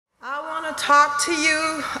talk to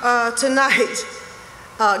you tonight.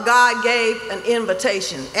 God gave an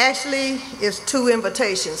invitation. Actually, it's two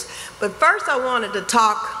invitations. But first I wanted to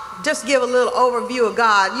just give a little overview of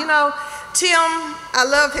God. You know, Tim, I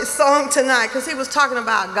love his song tonight because he was talking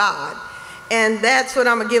about God. And that's what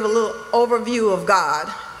I'm going to give a little overview of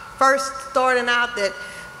God. First, starting out that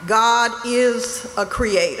God is a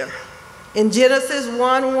creator. In Genesis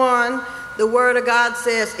 1:1, the Word of God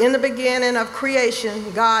says, in the beginning of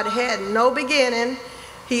creation, God had no beginning.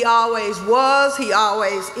 He always was, He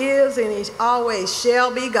always is, and He always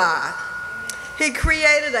shall be God. He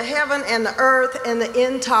created the heaven and the earth and the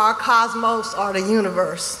entire cosmos or the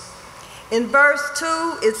universe. In verse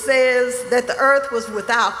 2, it says that the earth was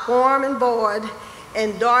without form and void,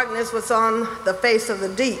 and darkness was on the face of the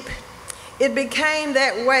deep. It became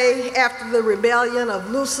that way after the rebellion of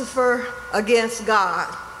Lucifer against God.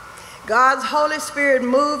 God's Holy Spirit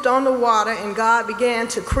moved on the water, and God began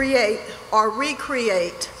to create or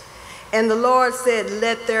recreate. And the Lord said,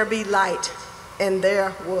 let there be light, and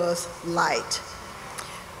there was light.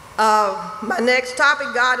 My next topic,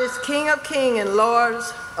 God is King of Kings and Lord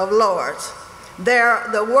of Lords.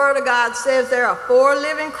 The Word of God says there are 4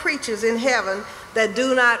 living creatures in heaven that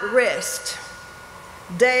do not rest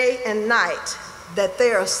day and night, that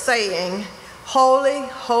they are saying, holy,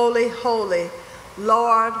 holy, holy,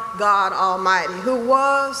 Lord God Almighty, who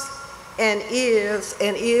was and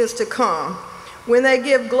is to come. When they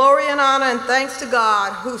give glory and honor and thanks to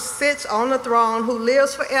God, who sits on the throne, who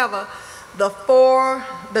lives forever,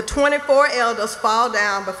 the 24 elders fall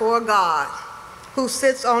down before God, who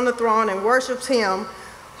sits on the throne, and worships Him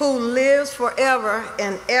who lives forever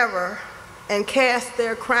and ever, and cast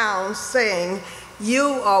their crowns, saying,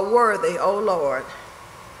 you are worthy, O Lord,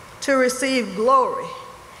 to receive glory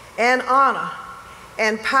and honor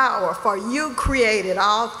and power, for you created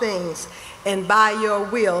all things, and by your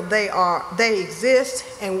will they exist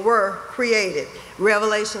and were created.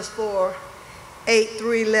 Revelations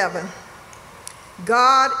 4:8-11.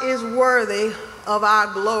 God is worthy of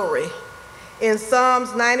our glory. In Psalms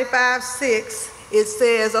 95:6, it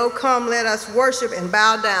says, oh, come, let us worship and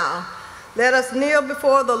bow down. Let us kneel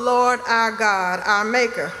before the Lord our God, our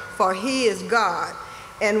Maker, for He is God,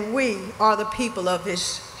 and we are the people of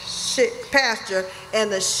His pasture and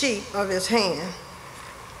the sheep of His hand.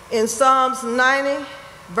 In Psalms 90,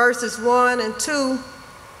 verses 1 and 2,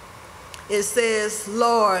 it says,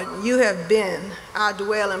 Lord, you have been our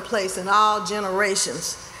dwelling place in all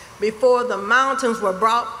generations. Before the mountains were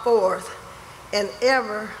brought forth, and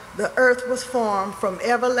ever the earth was formed, from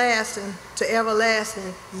everlasting to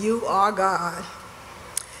everlasting, you are God.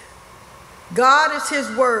 God is His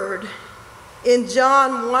Word. In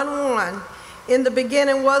John 1:1, in the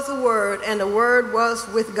beginning was the Word, and the Word was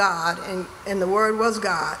with God, and the Word was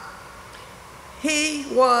God. He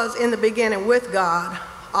was in the beginning with God.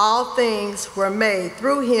 All things were made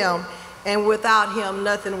through Him, and without Him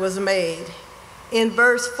nothing was made. In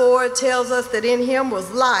verse 4, it tells us that in Him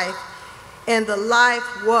was life, and the life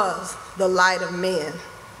was the light of men.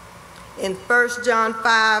 In 1 John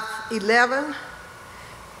 5:11,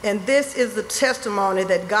 and this is the testimony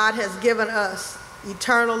that God has given us,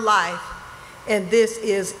 eternal life, and this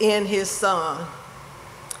is in His Son.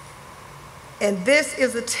 And this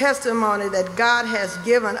is the testimony that God has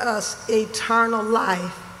given us, eternal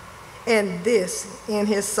life, and this in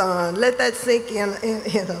His Son. Let that sink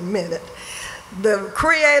in a minute. The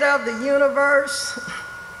creator of the universe,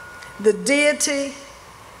 the deity,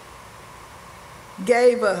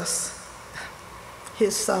 gave us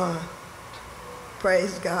His Son.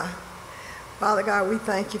 Praise God. Father God, we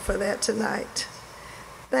thank you for that tonight.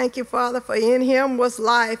 Thank you, Father, for in Him was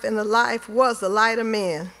life, and the life was the light of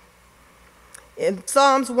men. In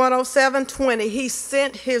Psalms 107:20, He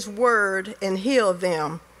sent His word and healed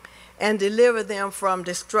them and delivered them from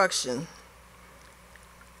destruction.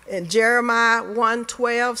 And Jeremiah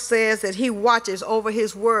 1:12 says that He watches over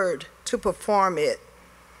His word to perform it.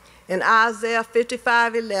 And Isaiah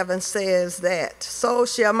 55:11 says that, so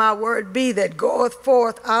shall my word be that goeth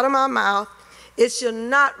forth out of my mouth. It shall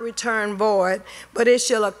not return void, but it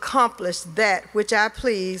shall accomplish that which I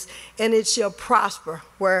please, and it shall prosper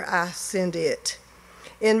where I send it.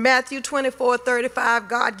 In Matthew 24:35,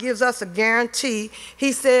 God gives us a guarantee.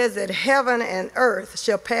 He says that heaven and earth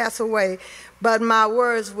shall pass away, but my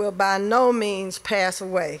words will by no means pass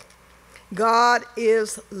away. God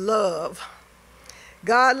is love.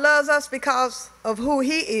 God loves us because of who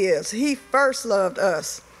He is. He first loved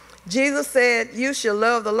us. Jesus said, you shall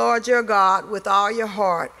love the Lord your God with all your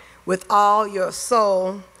heart, with all your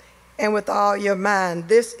soul, and with all your mind.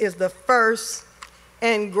 This is the first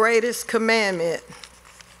and greatest commandment.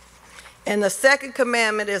 And the second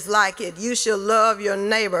commandment is like it. You shall love your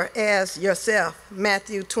neighbor as yourself.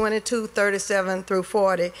 Matthew 22:37 through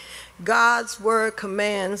 40. God's word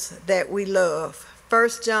commands that we love.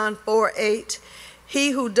 1 John 4:8.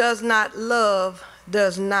 He who does not love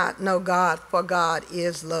does not know God, for God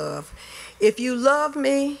is love. If you love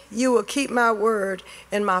me, you will keep my word,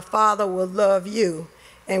 and my Father will love you,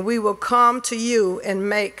 and we will come to you and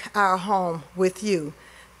make our home with you.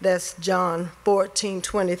 That's John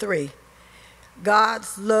 14:23.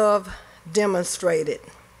 God's love demonstrated.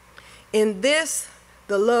 In this,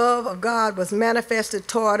 the love of God was manifested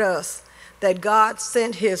toward us, that God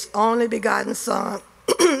sent his only begotten Son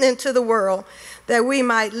into the world that we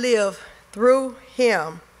might live through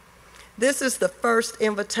him. This is the first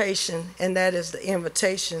invitation, and that is the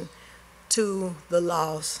invitation to the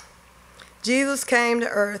lost. Jesus came to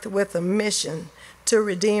earth with a mission to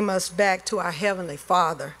redeem us back to our Heavenly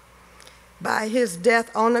Father. By his death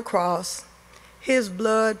on the cross, his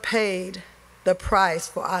blood paid the price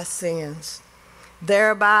for our sins.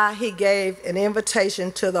 Thereby, he gave an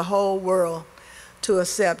invitation to the whole world to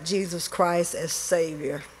accept Jesus Christ as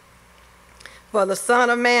Savior. For the Son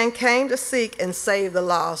of Man came to seek and save the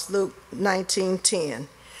lost, Luke 19:10.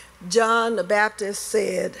 John the Baptist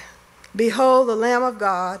said, "Behold the Lamb of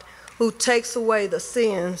God who takes away the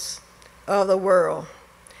sins of the world.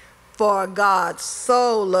 For God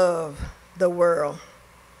so loved the world."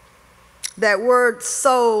 That word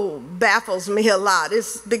 "so" baffles me a lot.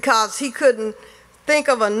 It's because he couldn't think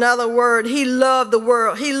of another word. He loved the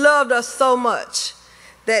world. He loved us so much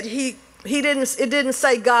that it didn't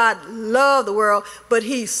say God loved the world, but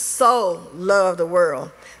he so loved the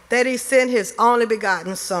world that he sent his only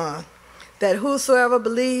begotten Son, that whosoever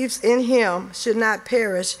believes in him should not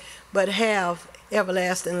perish but have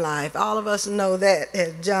everlasting life. All of us know that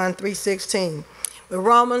at John 3:16. But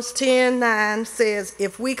Romans 10:9 says,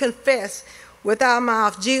 if we confess with our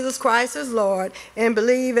mouth Jesus Christ is Lord and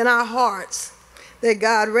believe in our hearts that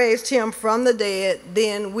God raised him from the dead,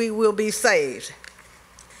 then we will be saved.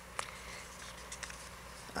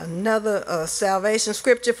 Another salvation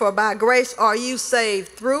scripture, for by grace are you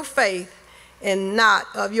saved through faith, and not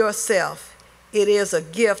of yourself. It is a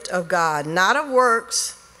gift of God, not of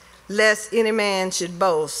works, lest any man should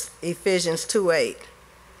boast. Ephesians 2:8.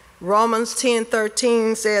 Romans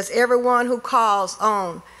 10:13 says, everyone who calls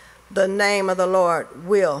on the name of the Lord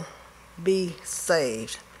will be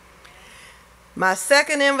saved. My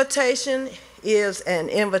second invitation is an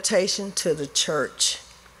invitation to the church.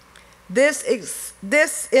 This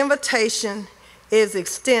invitation is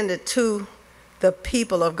extended to the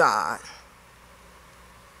people of God.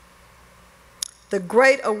 The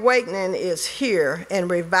Great Awakening is here,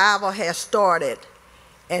 and revival has started,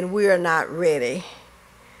 and we are not ready.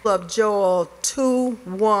 Of Joel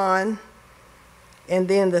 2:1, and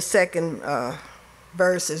then the second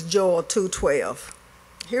verse is Joel 2:12.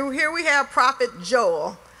 Here we have Prophet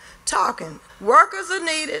Joel talking. Workers are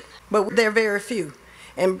needed, but they're very few.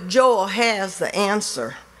 And Joel has the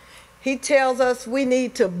answer. He tells us we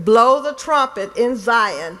need to blow the trumpet in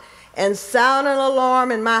Zion and sound an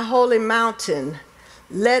alarm in my holy mountain.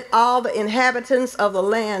 Let all the inhabitants of the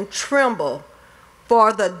land tremble,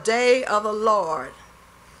 for the day of the Lord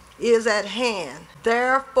is at hand.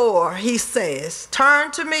 Therefore, he says,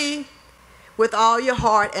 turn to me with all your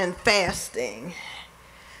heart and fasting.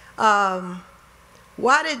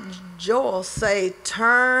 Why did Joel say,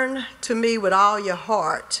 turn to me with all your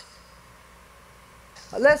heart?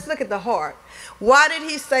 Let's look at the heart. Why did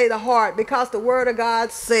he say the heart? Because the word of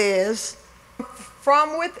God says,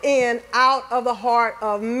 from within, out of the heart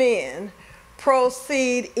of men,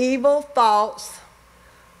 proceed evil thoughts,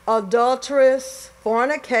 adulterous,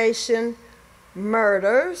 fornication,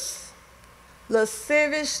 murders,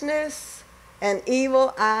 lasciviousness, an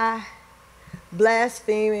evil eye,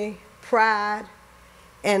 blasphemy, pride,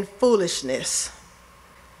 and foolishness.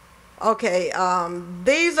 Okay,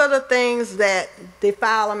 these are the things that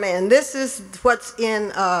defile a man. This is what's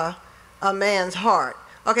in a man's heart.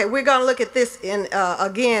 Okay, we're going to look at this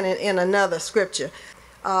again in another scripture,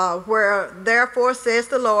 where therefore says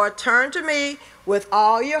the Lord, turn to me with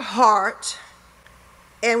all your heart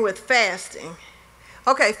and with fasting.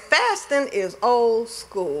 Okay, fasting is old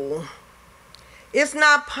school. It's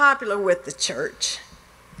not popular with the church.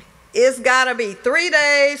 It's got to be 3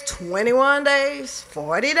 days, 21 days,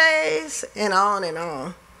 40 days, and on and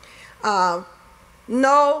on.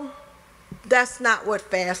 No, that's not what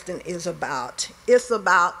fasting is about. It's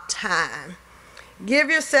about time. Give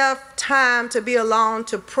yourself time to be alone,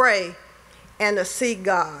 to pray, and to seek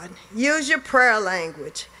God. Use your prayer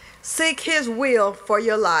language. Seek his will for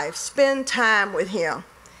your life. Spend time with him.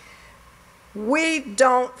 We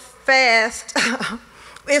don't fast,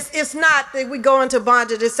 it's not that we go into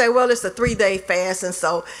bondage and say, well, it's a 3-day fast, and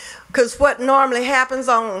so, because what normally happens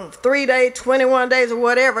on 3 days, 21 days, or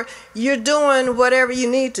whatever, you're doing whatever you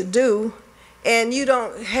need to do, and you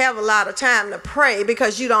don't have a lot of time to pray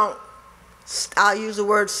because you don't, I'll use the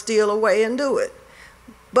word, steal away and do it.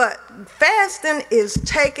 But fasting is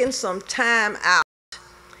taking some time out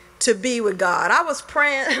to be with God. I was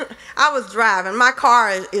praying, I was driving. My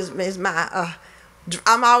car is my,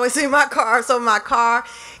 I'm always in my car, so my car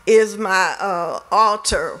is my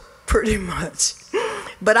altar pretty much.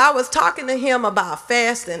 But I was talking to him about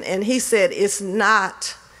fasting, and he said it's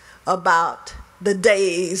not about the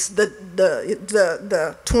days,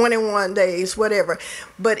 the 21 days, whatever,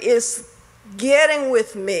 but it's getting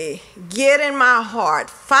with me, getting my heart,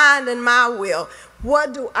 finding my will.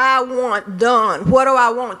 What do I want done? What do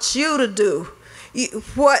I want you to do?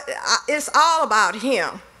 It's all about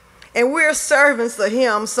him. And we're servants of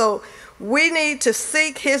him, so we need to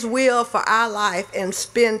seek his will for our life and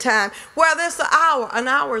spend time. Whether it's an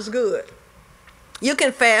hour is good. You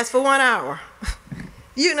can fast for 1 hour.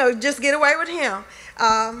 Just get away with him.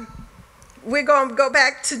 We're going to go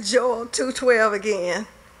back to Joel 2:12 again.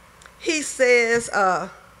 He says,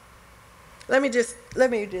 let me just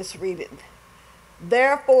read it.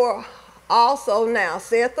 Therefore also now,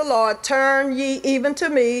 saith the Lord, turn ye even to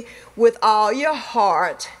me with all your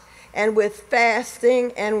heart, and with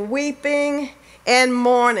fasting and weeping and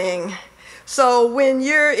mourning. So when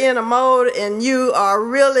you're in a mode and you are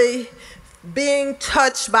really being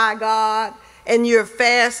touched by God, and you're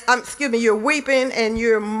you're weeping and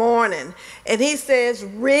you're mourning, and he says,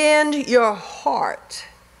 rend your heart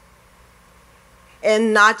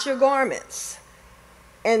and not your garments,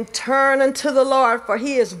 and turn unto the Lord, for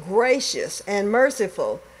he is gracious and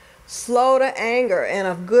merciful, slow to anger, and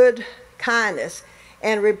of good kindness,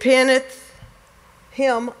 and repenteth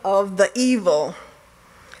him of the evil.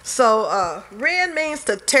 So rend means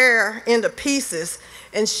to tear into pieces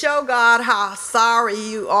and show God how sorry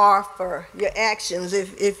you are for your actions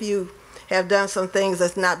if you have done some things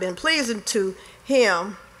that's not been pleasing to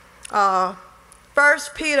him. 1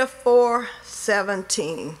 Peter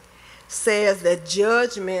 4:17 says that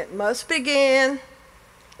judgment must begin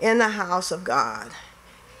in the house of God.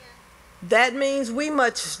 That means we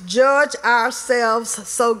must judge ourselves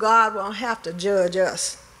so God won't have to judge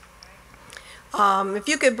us. If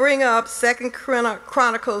you could bring up 2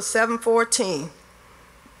 Chronicles 7:14.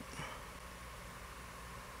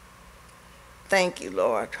 Thank you,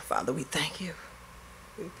 Lord. Father, we thank you.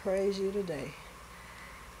 We praise you today.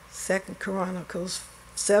 2 Chronicles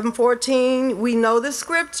 7:14. We know the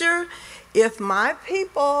scripture. If my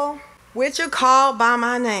people, which are called by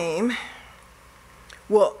my name,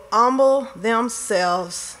 will humble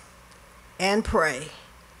themselves and pray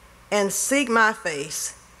and seek my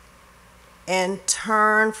face and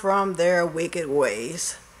turn from their wicked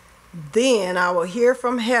ways, then I will hear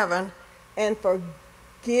from heaven and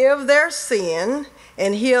forgive their sin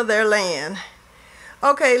and heal their land.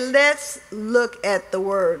 Okay, let's look at the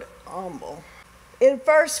word humble. In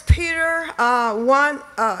 1 Peter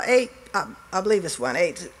 1:8, I believe it's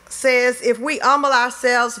 1:8, says, if we humble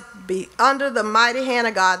ourselves, be under the mighty hand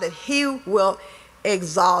of God, that he will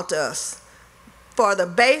exalt us. For the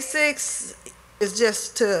basics is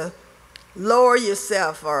just to lower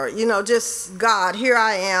yourself, or just, God, here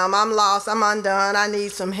I am, I'm lost, I'm undone, I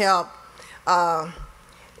need some help.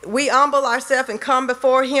 We humble ourselves and come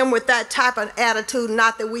before him with that type of attitude,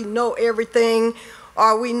 not that we know everything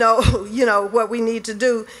or we know what we need to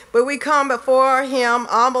do, but we come before him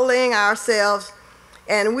humbling ourselves.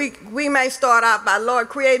 And we may start out by, Lord,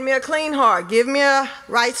 create me a clean heart, give me a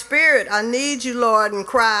right spirit, I need you, Lord, and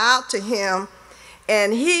cry out to him.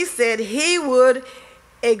 And he said he would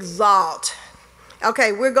exalt.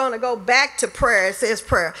 Okay, we're going to go back to prayer. It says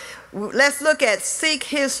prayer. Let's look at seek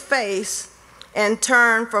his face and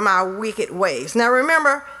turn from our wicked ways. Now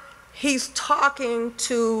remember, he's talking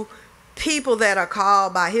to people that are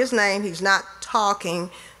called by his name. He's not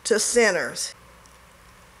talking to sinners.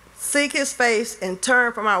 Seek his face and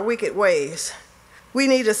turn from our wicked ways. We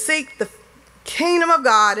need to seek the kingdom of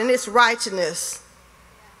God and its righteousness.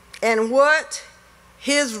 And what?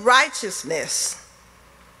 His righteousness.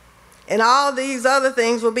 And all these other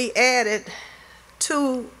things will be added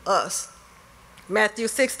to us. Matthew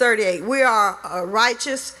 6:38. We are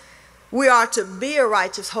to be a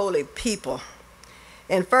righteous, holy people.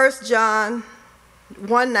 And 1 John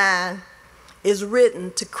 1:9 is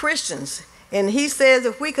written to Christians. And he says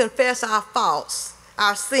if we confess our faults,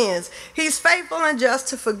 our sins, he's faithful and just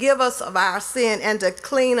to forgive us of our sin and to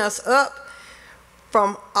clean us up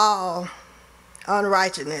from all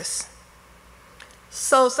unrighteousness.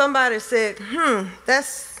 So somebody said,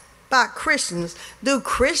 that's about Christians. Do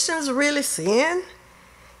Christians really sin?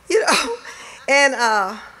 You know, and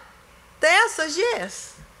the answer is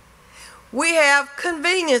yes. We have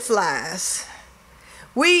convenience lies.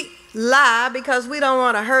 We lie because we don't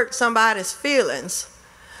want to hurt somebody's feelings.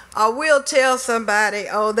 Or we'll tell somebody,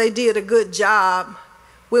 oh, they did a good job,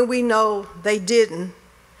 when we know they didn't,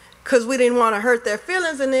 because we didn't want to hurt their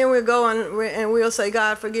feelings, and then we'll go and we'll say,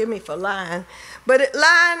 God, forgive me for lying. But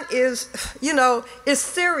lying is, is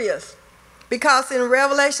serious, because in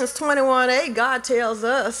Revelations 21:8, God tells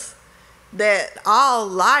us that all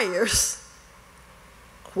liars,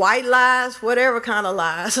 white lies, whatever kind of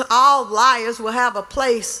lies, all liars will have a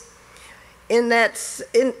place in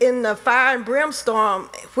the fire and brimstone,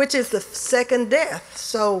 which is the second death.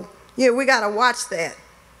 So we got to watch that.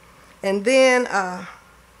 And then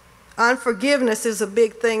unforgiveness is a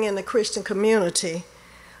big thing in the Christian community.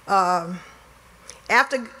 After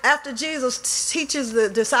Jesus teaches the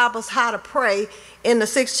disciples how to pray in the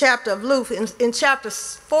 6th chapter of Luke, in chapter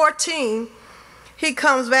 14, he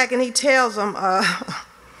comes back and he tells them,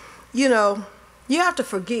 you have to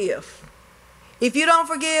forgive. If you don't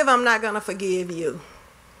forgive, I'm not going to forgive you.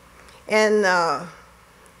 And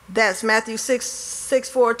that's Matthew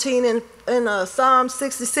 6:14, and Psalm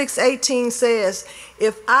 66:18 says,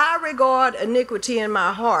 if I regard iniquity in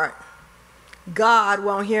my heart, God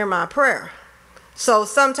won't hear my prayer. So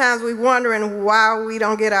sometimes we're wondering why we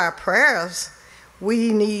don't get our prayers.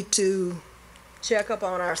 We need to check up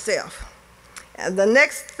on ourselves. And the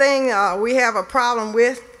next thing we have a problem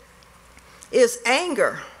with is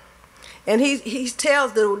anger. And he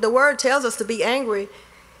tells, the word tells us to be angry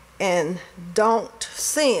and don't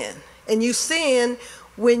sin. And you sin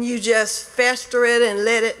when you just fester it and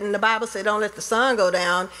let it, and the Bible says don't let the sun go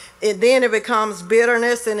down, and then it becomes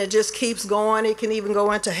bitterness and it just keeps going. It can even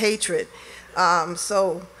go into hatred. Anger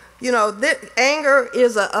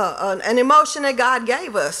is an emotion that God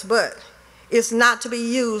gave us, but it's not to be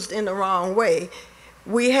used in the wrong way.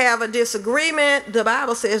 We have a disagreement, the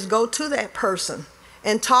Bible says go to that person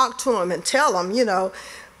and talk to them and tell them,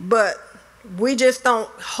 but we just don't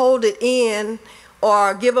hold it in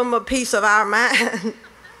or give them a piece of our mind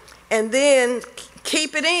and then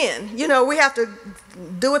keep it in. We have to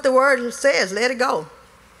do what the word says, let it go.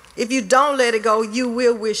 If you don't let it go, you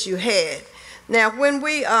will wish you had. Now, when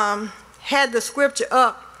we had the scripture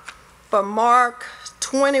up for Mark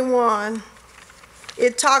 21,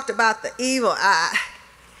 it talked about the evil eye.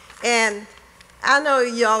 And I know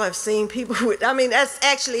y'all have seen people with, that's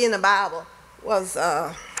actually in the Bible.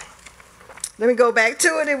 Let me go back to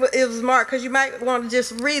it. It was Mark, because you might want to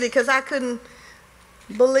just read it, because I couldn't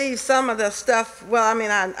believe some of the stuff. Well, I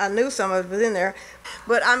knew some of it in there.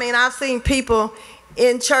 But, I've seen people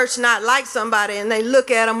in church not like somebody, and they look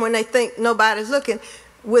at them when they think nobody's looking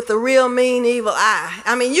with a real mean, evil eye.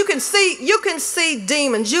 You can see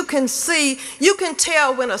demons. You can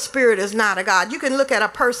tell when a spirit is not a God. You can look at a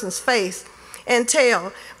person's face and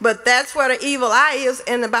tell, but that's what an evil eye is,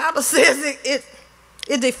 and the Bible says it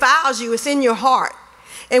defiles you. It's in your heart,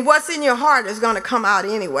 and what's in your heart is going to come out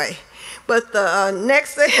anyway. But the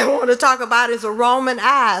next thing I want to talk about is the Roman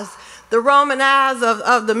eyes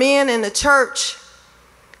of the men in the church,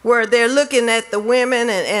 where they're looking at the women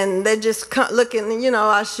and they're just looking,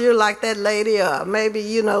 I sure like that lady, or maybe,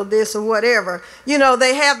 this or whatever.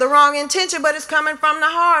 They have the wrong intention, but it's coming from the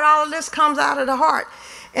heart. All of this comes out of the heart.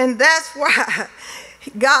 And that's why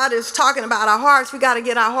God is talking about our hearts. We got to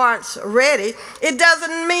get our hearts ready. It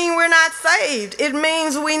doesn't mean we're not saved. It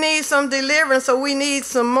means we need some deliverance, or we need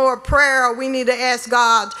some more prayer, or we need to ask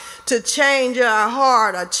God to change our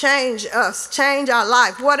heart, or change us, change our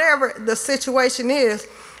life. Whatever the situation is,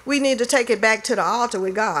 we need to take it back to the altar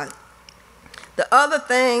with God. The other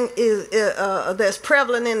thing is that's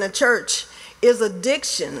prevalent in the church is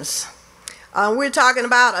addictions. We're talking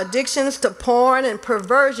about addictions to porn and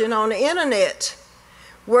perversion on the internet,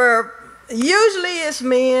 where usually it's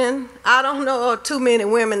men. I don't know too many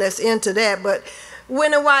women that's into that, but when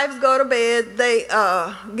the wives go to bed, they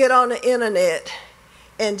get on the internet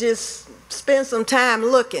and just spend some time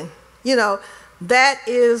looking. That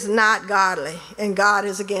is not godly, and God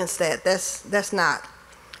is against that. That's not.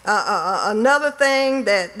 Another thing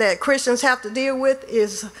that Christians have to deal with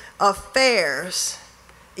is affairs.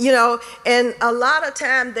 And a lot of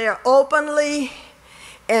times they're openly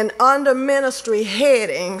and under ministry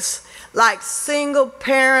headings, like single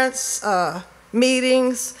parents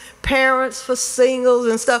meetings, parents for singles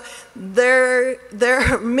and stuff. They're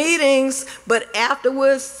meetings, but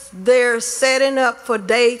afterwards they're setting up for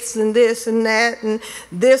dates and this and that, and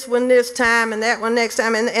this one this time and that one next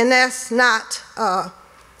time, and that's not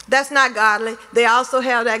That's not godly. They also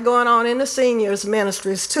have that going on in the seniors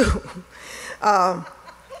ministries too.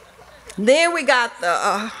 Then we got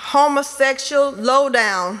the homosexual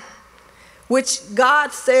lowdown, which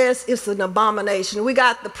God says is an abomination. We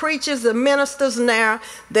got the preachers and ministers now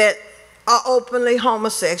that are openly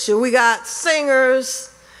homosexual. We got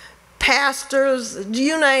singers, pastors,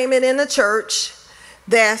 you name it in the church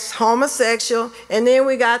that's homosexual. And then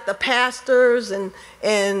we got the pastors and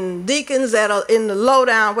deacons that are in the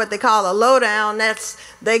lowdown, what they call a lowdown. That's,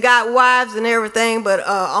 they got wives and everything, but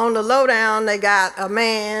on the lowdown they got a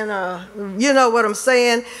man, you know what I'm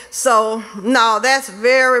saying? So no, that's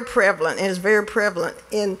very prevalent. It's very prevalent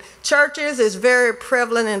in churches. It's very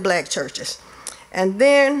prevalent in black churches. And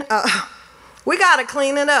then we got to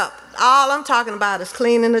clean it up. All I'm talking about is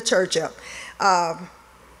cleaning the church up.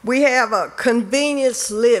 We have a convenience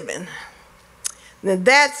living. Now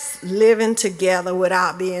that's living together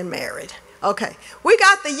without being married. Okay, we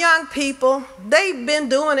got the young people. They've been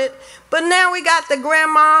doing it, but now we got the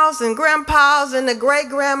grandmas and grandpas and the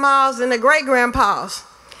great-grandmas and the great-grandpas.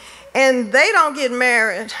 And they don't get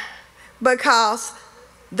married because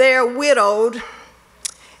they're widowed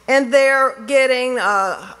and they're getting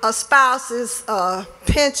a spouse's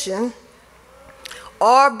pension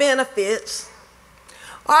or benefits,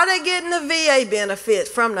 or they're getting the VA benefit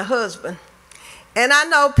from the husband. And I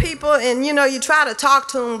know people, and you know, you try to talk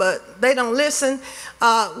to them, but they don't listen.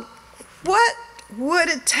 What would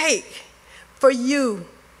it take for you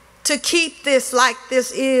to keep this like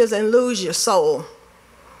this is and lose your soul?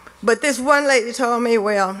 But this one lady told me,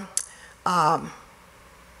 well,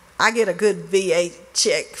 I get a good VA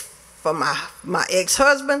check for my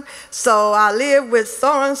ex-husband, so I live with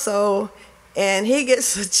so-and-so, and he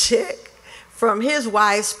gets a check from his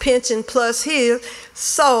wife's pension plus his,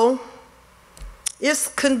 so it's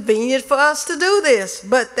convenient for us to do this.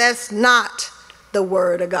 But that's not the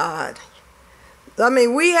word of God. I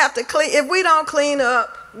mean, we have to clean. If we don't clean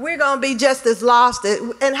up, we're going to be just as lost.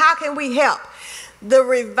 And how can we help? The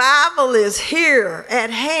revival is here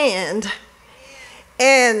at hand.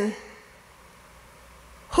 And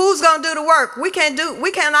who's going to do the work? We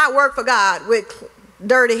cannot work for God with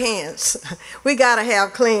dirty hands. We got to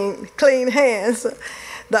have clean hands.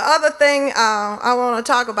 The other thing I want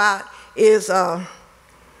to talk about is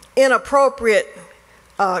inappropriate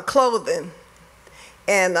clothing.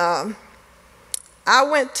 And I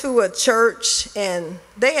went to a church and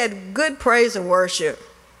they had good praise and worship,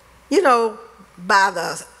 you know, by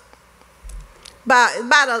the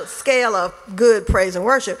scale of good praise and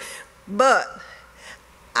worship. But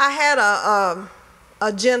I had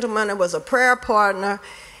a gentleman that was a prayer partner,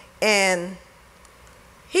 and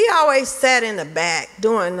he always sat in the back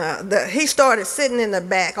doing he started sitting in the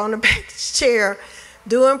back on the back chair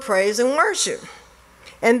doing praise and worship.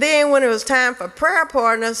 And then when it was time for prayer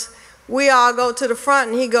partners, we all go to the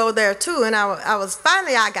front and he go there too. And I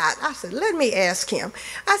said, let me ask him.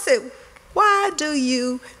 I said, why do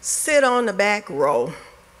you sit on the back row?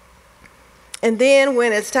 And then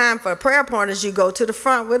when it's time for prayer partners, you go to the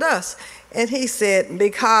front with us. And he said,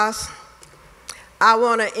 because I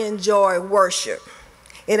want to enjoy worship.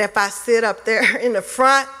 And if I sit up there in the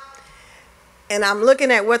front and I'm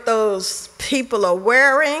looking at what those people are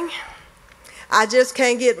wearing, I just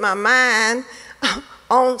can't get my mind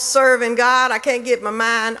on serving God. I can't get my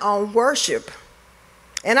mind on worship.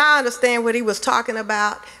 And I understand what he was talking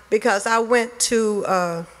about because I went to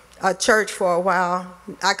a church for a while.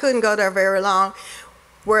 I couldn't go there very long,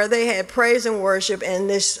 where they had praise and worship, and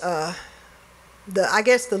this, I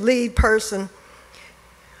guess the lead person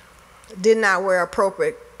did not wear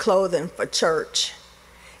appropriate clothing for church.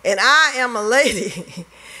 And I am a lady,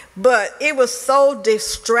 but it was so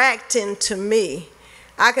distracting to me.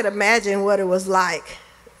 I could imagine what it was like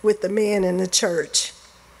with the men in the church.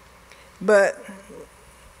 But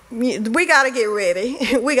we got to get ready.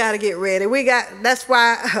 We got to get ready. That's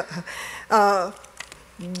why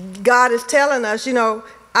God is telling us, you know,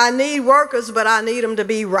 I need workers, but I need them to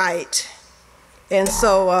be right. And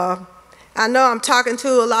so I know I'm talking to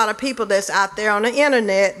a lot of people that's out there on the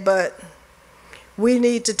internet, but we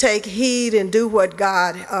need to take heed and do what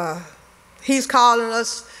God, he's calling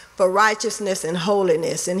us for righteousness and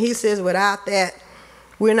holiness. And he says without that,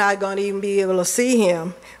 we're not going to even be able to see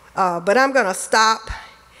him. But I'm going to stop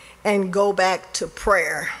and go back to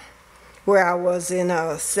prayer, where I was in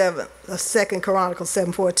 2 Chronicles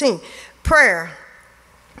 7:14. Prayer.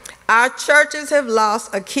 Our churches have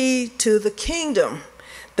lost a key to the kingdom.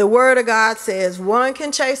 The word of God says 1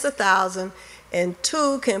 can chase 1,000 and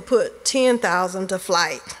 2 can put 10,000 to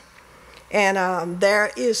flight. And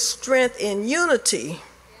there is strength in unity.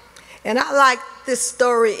 And I like this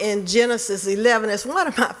story in Genesis 11. It's one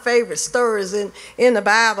of my favorite stories in the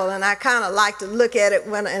Bible, and I kind of like to look at it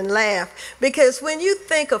and laugh. Because when you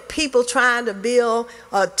think of people trying to build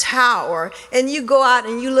a tower, and you go out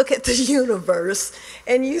and you look at the universe,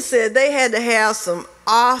 and you said they had to have some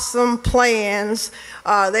awesome plans,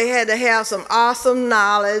 they had to have some awesome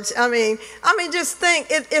knowledge. I mean, just think,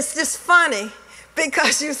 it's just funny.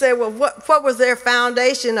 Because you say, well, what was their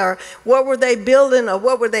foundation, or what were they building, or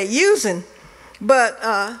what were they using? But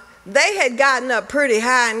they had gotten up pretty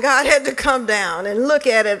high, and God had to come down and look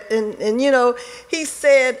at it. And you know, he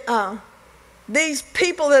said, these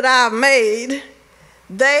people that I've made,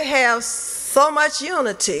 they have so much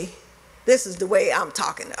unity. This is the way I'm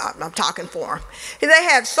talking for them. They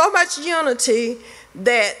have so much unity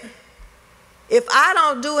that if I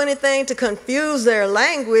don't do anything to confuse their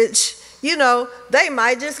language, you know, they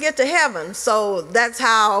might just get to heaven. So that's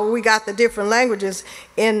how we got the different languages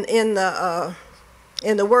in the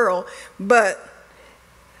world. But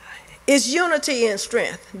it's unity and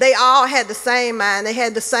strength. They all had the same mind. They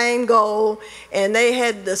had the same goal, and they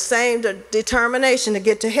had the same determination to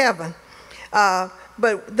get to heaven.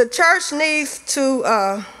 But the church needs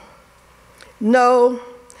to know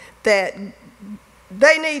that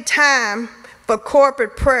they need time for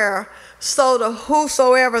corporate prayer, so the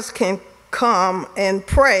whosoever can come and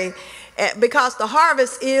pray, because the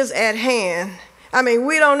harvest is at hand. I mean,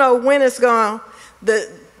 we don't know when the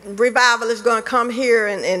revival is going to come here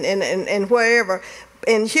and wherever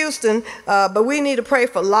in Houston, but we need to pray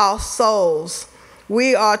for lost souls.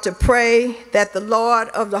 We are to pray that the Lord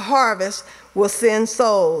of the harvest will send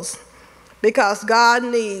souls, because God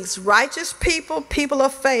needs righteous people, people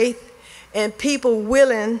of faith, and people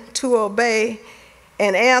willing to obey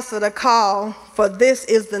and answer the call, for this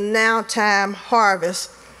is the now time harvest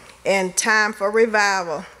and time for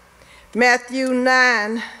revival. Matthew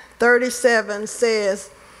 9:37 says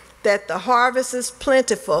that the harvest is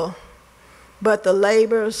plentiful, but the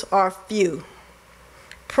laborers are few.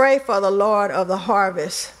 Pray for the Lord of the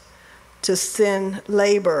harvest to send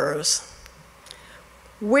laborers.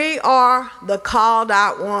 We are the called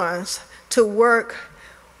out ones to work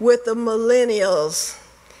with the millennials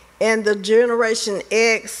and the generation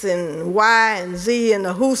X and Y and Z and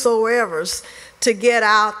the whosoever's to get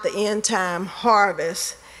out the end time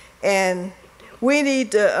harvest. And we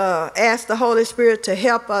need to ask the Holy Spirit to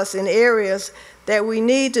help us in areas that we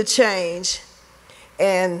need to change.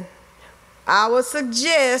 And I would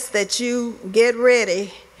suggest that you get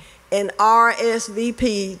ready and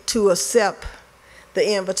RSVP to accept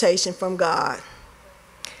the invitation from God.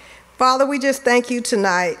 Father, we just thank you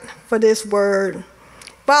tonight for this word.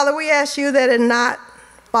 Father, we ask you that it not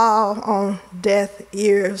fall on deaf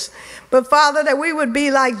ears, but Father, that we would be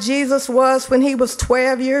like Jesus was when he was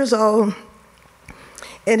 12 years old,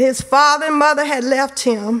 and his father and mother had left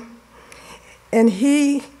him, and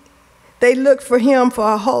they looked for him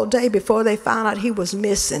for a whole day before they found out he was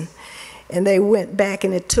missing. And they went back,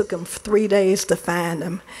 and it took them 3 days to find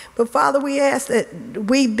him. But Father, we ask that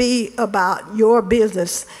we be about your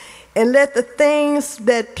business, and let the things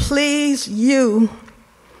that please you,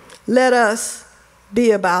 let us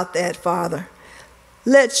be about that, Father.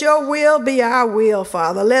 Let your will be our will,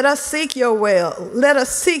 Father. Let us seek your will. Let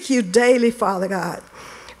us seek you daily, Father God.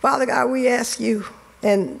 Father God, we ask you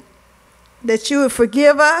and that you would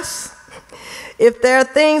forgive us if there are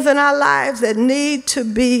things in our lives that need to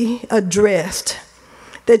be addressed,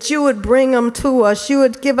 that you would bring them to us. You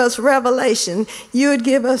would give us revelation. You would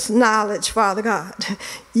give us knowledge, Father God.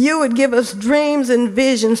 You would give us dreams and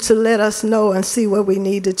visions to let us know and see what we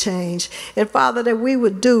need to change. And Father, that we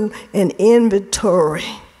would do an inventory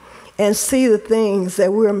and see the things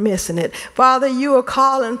that we're missing it. Father, you are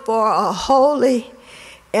calling for a holy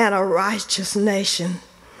and a righteous nation.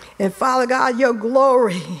 And Father God, your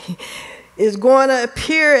glory is going to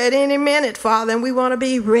appear at any minute, Father, and we want to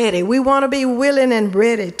be ready. We want to be willing and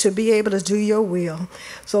ready to be able to do your will.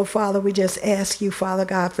 So, Father, we just ask you, Father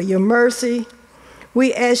God, for your mercy.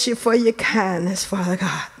 We ask you for your kindness, Father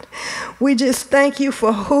God. We just thank you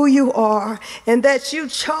for who you are and that you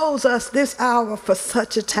chose us this hour for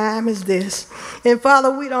such a time as this. And, Father,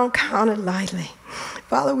 we don't count it lightly.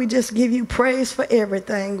 Father, we just give you praise for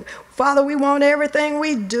everything. Father, we want everything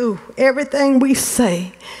we do, everything we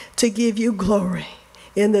say, to give you glory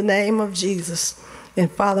in the name of Jesus.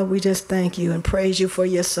 And Father, we just thank you and praise you for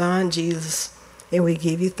your son, Jesus. And we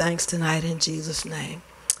give you thanks tonight in Jesus' name.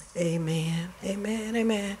 Amen, amen,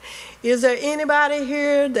 amen. Is there anybody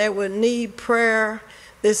here that would need prayer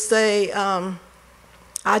that say,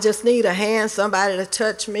 I just need a hand, somebody to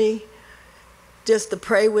touch me, just to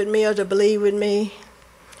pray with me or to believe with me?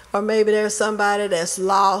 Or maybe there's somebody that's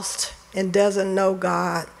lost and doesn't know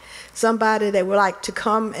God. Somebody that would like to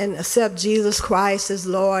come and accept Jesus Christ as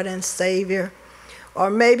Lord and Savior. Or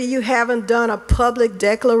maybe you haven't done a public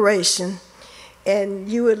declaration and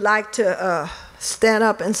you would like to stand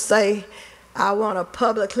up and say, I want to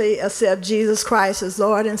publicly accept Jesus Christ as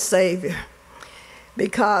Lord and Savior.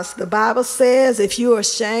 Because the Bible says, if you are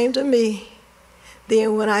ashamed of me,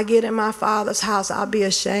 then when I get in my Father's house, I'll be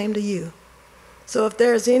ashamed of you. So if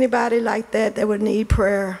there's anybody like that that would need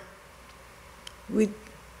prayer, we're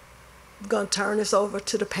going to turn this over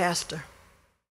to the pastor.